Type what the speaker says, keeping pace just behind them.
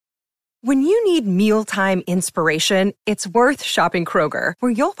When you need mealtime inspiration, it's worth shopping Kroger,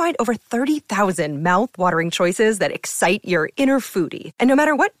 where you'll find over 30,000 mouth-watering choices that excite your inner foodie. And no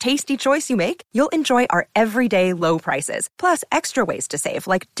matter what tasty choice you make, you'll enjoy our everyday low prices, plus extra ways to save,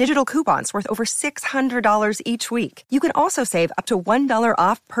 like digital coupons worth over $600 each week. You can also save up to $1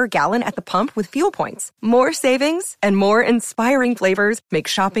 off per gallon at the pump with fuel points. More savings and more inspiring flavors make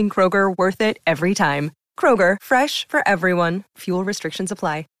shopping Kroger worth it every time. Kroger, fresh for everyone. Fuel restrictions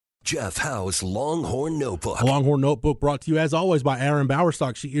apply. Jeff Howe's Longhorn Notebook. A Longhorn Notebook brought to you, as always, by Erin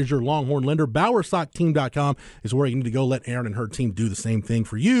Bowersock. She is your Longhorn lender. Bowersockteam.com is where you need to go. Let Erin and her team do the same thing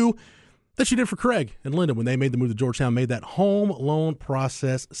for you that she did for Craig and Linda when they made the move to Georgetown, made that home loan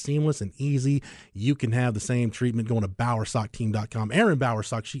process seamless and easy. You can have the same treatment going to Bowersockteam.com. Erin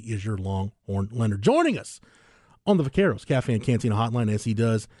Bowersock, she is your Longhorn lender. Joining us on the Vaqueros Cafe and Cantina Hotline, as he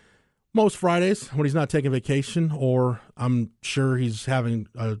does most Fridays when he's not taking vacation, or I'm sure he's having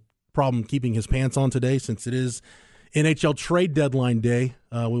a problem keeping his pants on today since it is NHL trade deadline day.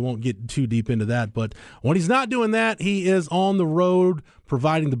 We won't get too deep into that, but when he's not doing that, he is on the road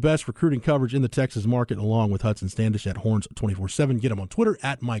providing the best recruiting coverage in the Texas market, along with Hudson Standish at Horns247. Get him on Twitter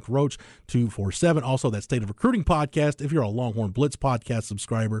at Mike Roach 247. Also, that State of Recruiting podcast. If you're a Longhorn Blitz podcast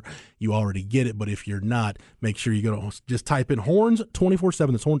subscriber, you already get it, but if you're not, make sure you go to just type in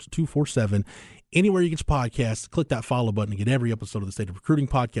Horns247. That's Horns247. Anywhere you get your podcasts, click that follow button to get every episode of the State of Recruiting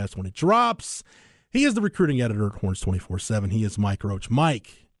podcast when it drops. He is the recruiting editor at Horns247. He is Mike Roach.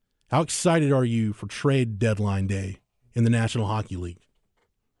 Mike, how excited are you for trade deadline day in the National Hockey League?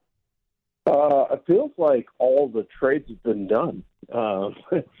 It feels like all the trades have been done.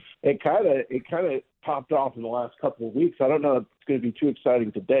 It kind of popped off in the last couple of weeks. I don't know if it's going to be too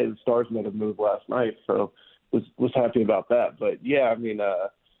exciting today. The Stars might have moved last night, so was happy about that. But yeah, I mean,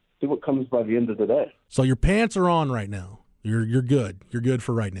 see what comes by the end of the day. So your pants are on right now. You're good. You're good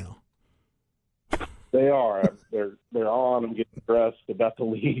for right now. They are. They're on. I'm getting dressed, about to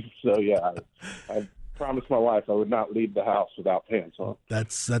leave. So yeah, I promised my wife I would not leave the house without pants on.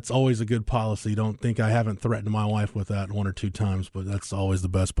 That's always a good policy. Don't think I haven't threatened my wife with that one or two times, but that's always the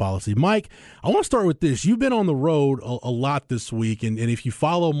best policy. Mike, I want to start with this. You've been on the road a lot this week, and if you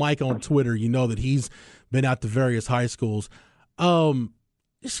follow Mike on Twitter, you know that he's been out to various high schools.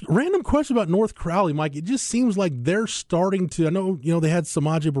 Just random question about North Crowley, Mike. It just seems like they're starting to – I know, they had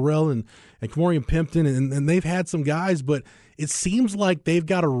Samaje Burrell and Kamorian Pimpton, and they've had some guys, but it seems like they've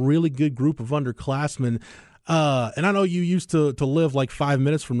got a really good group of underclassmen. And I know you used to live like 5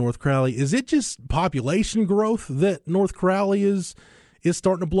 minutes from North Crowley. Is it just population growth that North Crowley is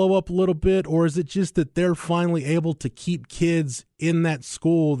starting to blow up a little bit, or is it just that they're finally able to keep kids in that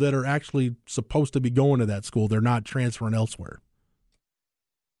school that are actually supposed to be going to that school? They're not transferring elsewhere.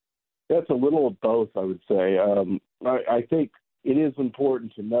 That's a little of both, I would say. I think it is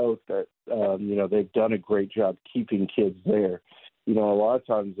important to note that, they've done a great job keeping kids there. A lot of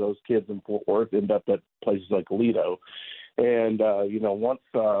times those kids in Fort Worth end up at places like Lido. And, once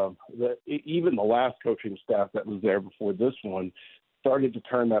even the last coaching staff that was there before this one started to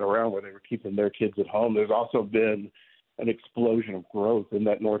turn that around where they were keeping their kids at home, there's also been an explosion of growth in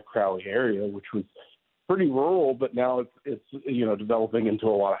that North Crowley area, which was pretty rural, but now it's developing into a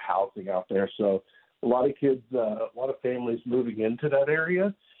lot of housing out there. So a lot of kids, a lot of families moving into that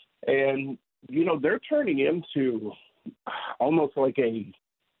area, and they're turning into almost like a,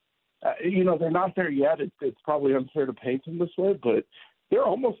 they're not there yet. It's probably unfair to paint them this way, but they're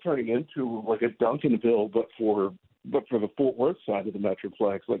almost turning into like a Duncanville, but for the Fort Worth side of the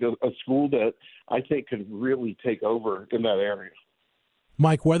Metroplex, like a school that I think could really take over in that area.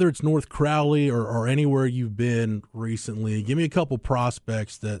 Mike, whether it's North Crowley or anywhere you've been recently, give me a couple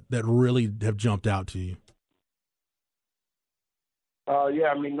prospects that really have jumped out to you.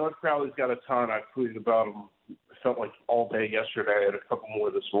 North Crowley's got a ton. I tweeted about them, felt like all day yesterday. I had a couple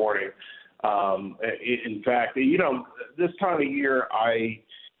more this morning. In fact, this time of year,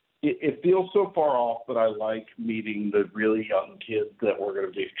 it feels so far off, but I like meeting the really young kids that we're going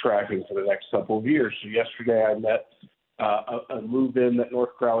to be tracking for the next couple of years. So yesterday I met a move-in that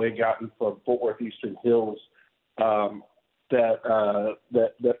North Crowley had gotten from Fort Worth Eastern Hills that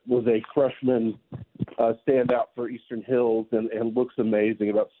was a freshman standout for Eastern Hills and looks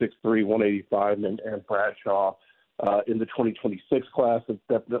amazing, about 6'3", 185, and Bradshaw in the 2026 class. It's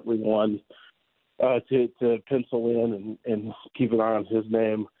definitely one to pencil in and keep an eye on his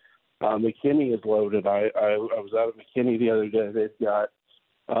name. McKinney is loaded. I was out at McKinney the other day. They've got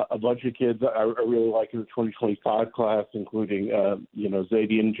a bunch of kids I really like in the 2025 class, including,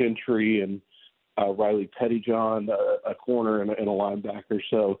 Zadian Gentry and Riley Pettyjohn, a corner and a linebacker.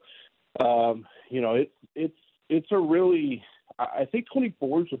 So, it's a really, I think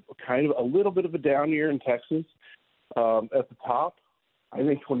 24 is kind of a little bit of a down year in Texas at the top. I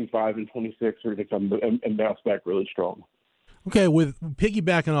think 25 and 26 are going to come and bounce back really strong. Okay, with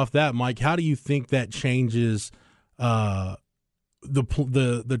piggybacking off that, Mike, how do you think that changes the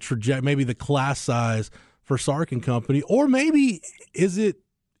trajectory, maybe the class size for Sark and company, or maybe is it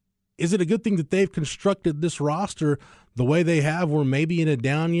a good thing that they've constructed this roster the way they have, where maybe in a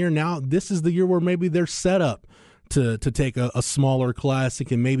down year now, this is the year where maybe they're set up to take a smaller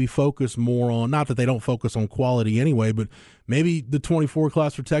classic and maybe focus more on, not that they don't focus on quality anyway, but maybe the 24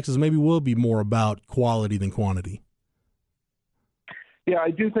 class for Texas maybe will be more about quality than quantity. Yeah,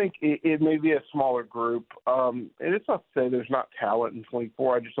 I do think it may be a smaller group. And it's not to say there's not talent in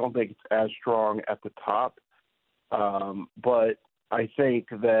 24. I just don't think it's as strong at the top. But I think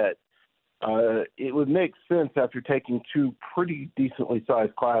that it would make sense after taking two pretty decently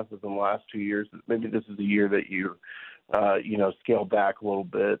sized classes in the last 2 years that maybe this is the year that you scale back a little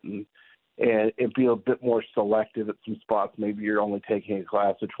bit and be a bit more selective at some spots. Maybe you're only taking a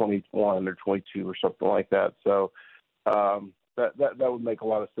class of 21 or 22 or something like that. So that would make a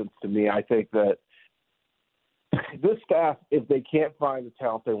lot of sense to me. I think that this staff, if they can't find the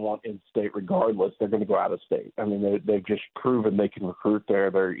talent they want in state, regardless, they're going to go out of state. I mean, they've just proven they can recruit there.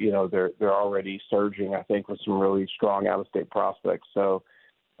 They're already surging, I think, with some really strong out of state prospects. So,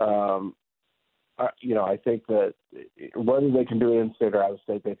 I think that whether they can do it in state or out of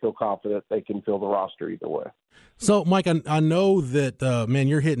state, they feel confident they can fill the roster either way. So, Mike, I know that man,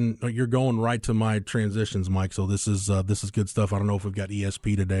 you're going right to my transitions, Mike. So this is good stuff. I don't know if we've got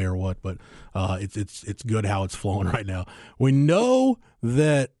ESP today or what, but it's good how it's flowing right now. We know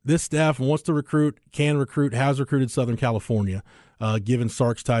that this staff wants to recruit, can recruit, has recruited Southern California, given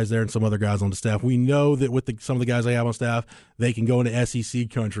Sark's ties there and some other guys on the staff. We know that with some of the guys they have on staff, they can go into SEC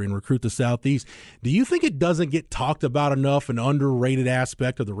country and recruit the Southeast. Do you think it doesn't get talked about enough? An underrated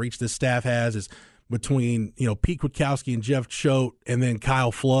aspect of the reach this staff has is between Pete Kwiatkowski and Jeff Choate and then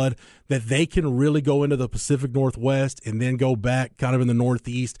Kyle Flood, that they can really go into the Pacific Northwest and then go back kind of in the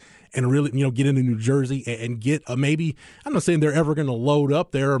Northeast and really get into New Jersey and get maybe, I'm not saying they're ever going to load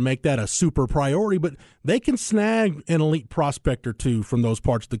up there or make that a super priority, but they can snag an elite prospect or two from those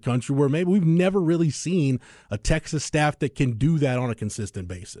parts of the country where maybe we've never really seen a Texas staff that can do that on a consistent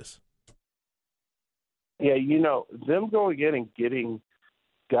basis. Yeah, them going in and getting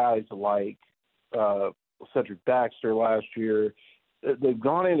guys like Cedric Baxter last year, they've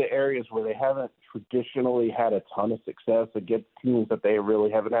gone into areas where they haven't traditionally had a ton of success against teams that they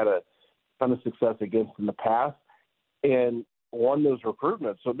really haven't had a ton of success against in the past, and won those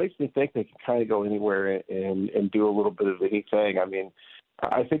recruitments. So it makes me think they can kind of go anywhere and do a little bit of anything. I mean,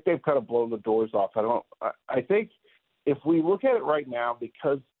 I think they've kind of blown the doors off. I think if we look at it right now,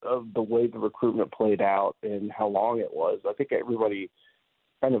 because of the way the recruitment played out and how long it was, I think everybody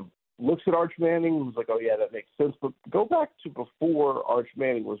kind of looks at Arch Manning and was like, oh, yeah, that makes sense. But go back to before Arch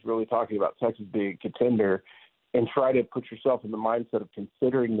Manning was really talking about Texas being a contender and try to put yourself in the mindset of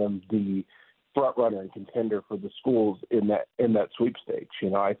considering them the front runner and contender for the schools in that sweepstakes.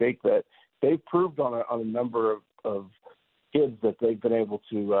 I think that they've proved on a number of kids that they've been able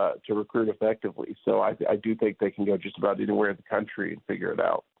to recruit effectively. So I do think they can go just about anywhere in the country and figure it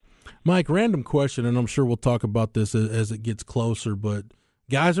out. Mike, random question, and I'm sure we'll talk about this as it gets closer, but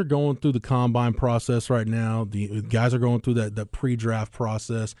guys are going through the combine process right now. The guys are going through that pre-draft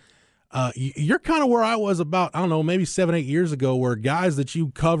process. You're kind of where I was about, I don't know, maybe 7-8 years ago, where guys that you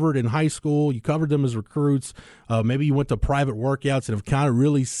covered in high school, you covered them as recruits, maybe you went to private workouts and have kind of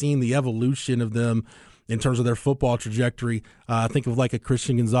really seen the evolution of them in terms of their football trajectory. I think of like a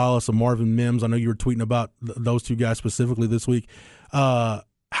Christian Gonzalez, a Marvin Mims. I know you were tweeting about those two guys specifically this week.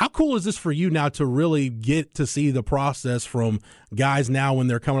 How cool is this for you now to really get to see the process from guys now when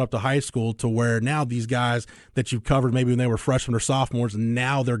they're coming up to high school to where now these guys that you've covered maybe when they were freshmen or sophomores, and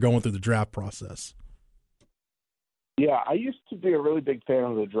now they're going through the draft process? Yeah, I used to be a really big fan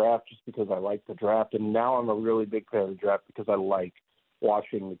of the draft just because I like the draft, and now I'm a really big fan of the draft because I like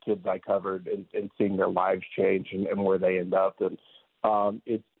watching the kids I covered and seeing their lives change and where they end up. And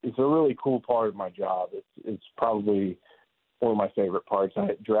it's a really cool part of my job. It's probably one of my favorite parts.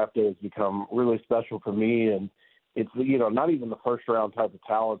 Draft day has become really special for me, and it's, not even the first round type of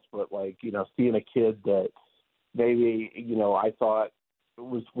talents, but seeing a kid that maybe, I thought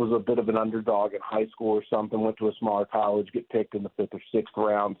was a bit of an underdog in high school or something, went to a smaller college, get picked in the 5th or 6th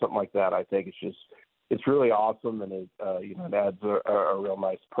round, something like that. I think it's really awesome, and it adds a real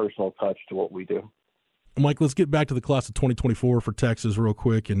nice personal touch to what we do. Mike, let's get back to the class of 2024 for Texas real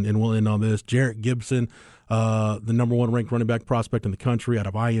quick, and we'll end on this. Jarrett Gibson, the number 1 ranked running back prospect in the country out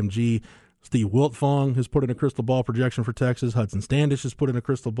of IMG, Steve Wiltfong has put in a crystal ball projection for Texas. Hudson Standish has put in a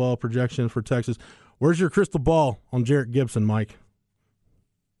crystal ball projection for Texas. Where's your crystal ball on Jarrett Gibson, Mike?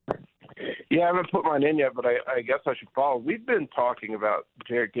 Yeah, I haven't put mine in yet, but I guess I should follow. We've been talking about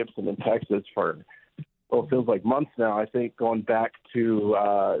Jarrett Gibson in Texas for, it feels like months now. I think going back to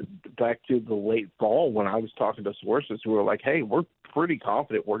the late fall when I was talking to sources who were like, hey, we're pretty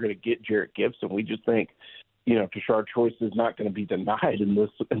confident we're going to get Jarrett Gibson. We just think, Tashard Choice is not going to be denied in this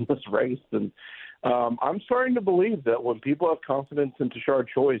race. And I'm starting to believe that when people have confidence in Tashard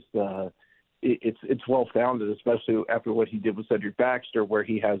Choice, it's well-founded, especially after what he did with Cedric Baxter, where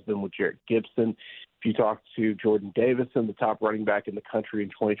he has been with Jarrett Gibson. If you talk to Jordan Davison, the top running back in the country in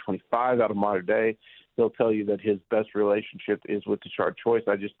 2025 out of Modern Day, he'll tell you that his best relationship is with Tashard Choice.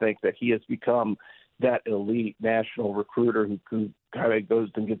 I just think that he has become that elite national recruiter who kind of goes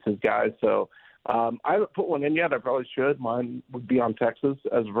and gets his guys. So I haven't put one in yet. I probably should. Mine would be on Texas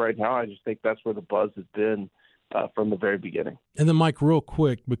as of right now. I just think that's where the buzz has been from the very beginning. And then, Mike, real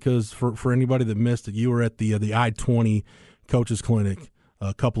quick, because for anybody that missed it, you were at the I-20 Coaches Clinic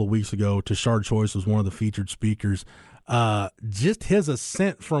a couple of weeks ago. Tashard Choice was one of the featured speakers. Just his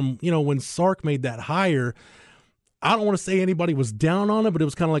ascent from, when Sark made that hire, I don't want to say anybody was down on it, but it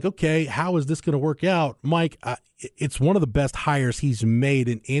was kind of like, okay, how is this going to work out? Mike, it's one of the best hires he's made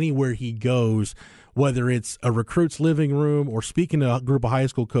in anywhere he goes, whether it's a recruit's living room or speaking to a group of high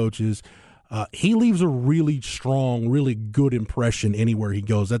school coaches. He leaves a really strong, really good impression anywhere he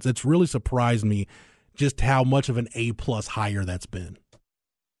goes. That's really surprised me just how much of an A-plus hire that's been.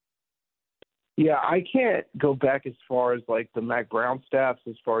 Yeah, I can't go back as far as like the Mac Brown staffs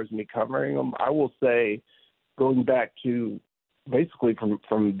as far as me covering them. I will say going back to basically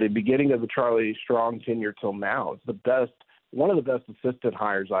from the beginning of the Charlie Strong tenure till now, it's one of the best assistant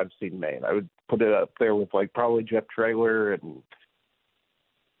hires I've seen made. I would put it up there with like probably Jeff Traylor and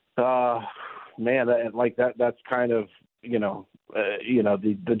that's kind of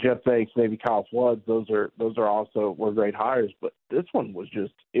the Jeff Banks, maybe Kyle Floods. Those are also were great hires, but this one was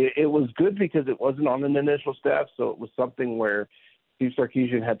just it was good because it wasn't on an initial staff, so it was something where Steve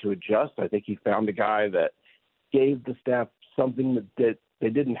Sarkisian had to adjust. I think he found a guy that gave the staff something that they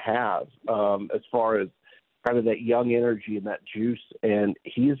didn't have as far as kind of that young energy and that juice, and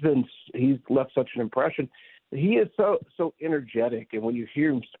he's left such an impression. He is so energetic, and when you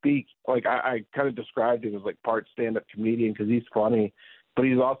hear him speak, like I kind of described him as like part stand-up comedian because he's funny, but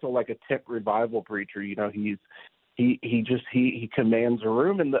he's also like a tech revival preacher. He commands a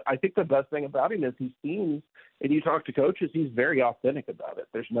room, and I think the best thing about him is he seems, and you talk to coaches, he's very authentic about it.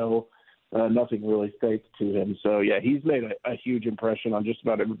 There's nothing really fake to him. So yeah, he's made a huge impression on just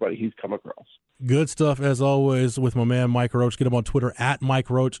about everybody he's come across. Good stuff as always with my man Mike Roach. Get him on Twitter at Mike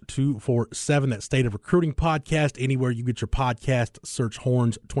Roach247. That State of Recruiting podcast. Anywhere you get your podcast, search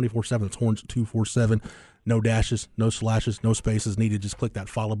Horns247. It's Horns247. No dashes, no slashes, no spaces needed. Just click that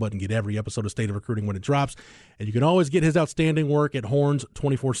follow button. Get every episode of State of Recruiting when it drops. And you can always get his outstanding work at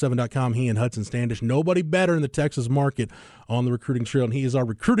Horns247.com. He and Hudson Standish. Nobody better in the Texas market on the recruiting trail. And he is our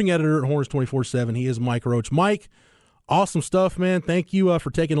recruiting editor at Horns247. He is Mike Roach. Mike, awesome stuff, man. Thank you for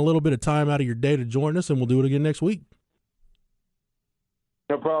taking a little bit of time out of your day to join us, and we'll do it again next week.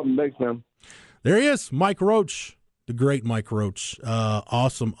 No problem. Thanks, man. There he is, Mike Roach. The great Mike Roach.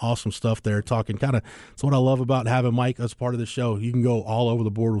 Awesome stuff there. Talking it's what I love about having Mike as part of the show. You can go all over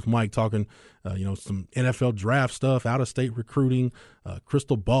the board with Mike talking, some NFL draft stuff, out-of-state recruiting,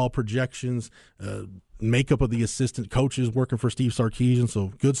 crystal ball projections, makeup of the assistant coaches working for Steve Sarkisian.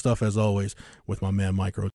 So good stuff as always with my man Mike Roach.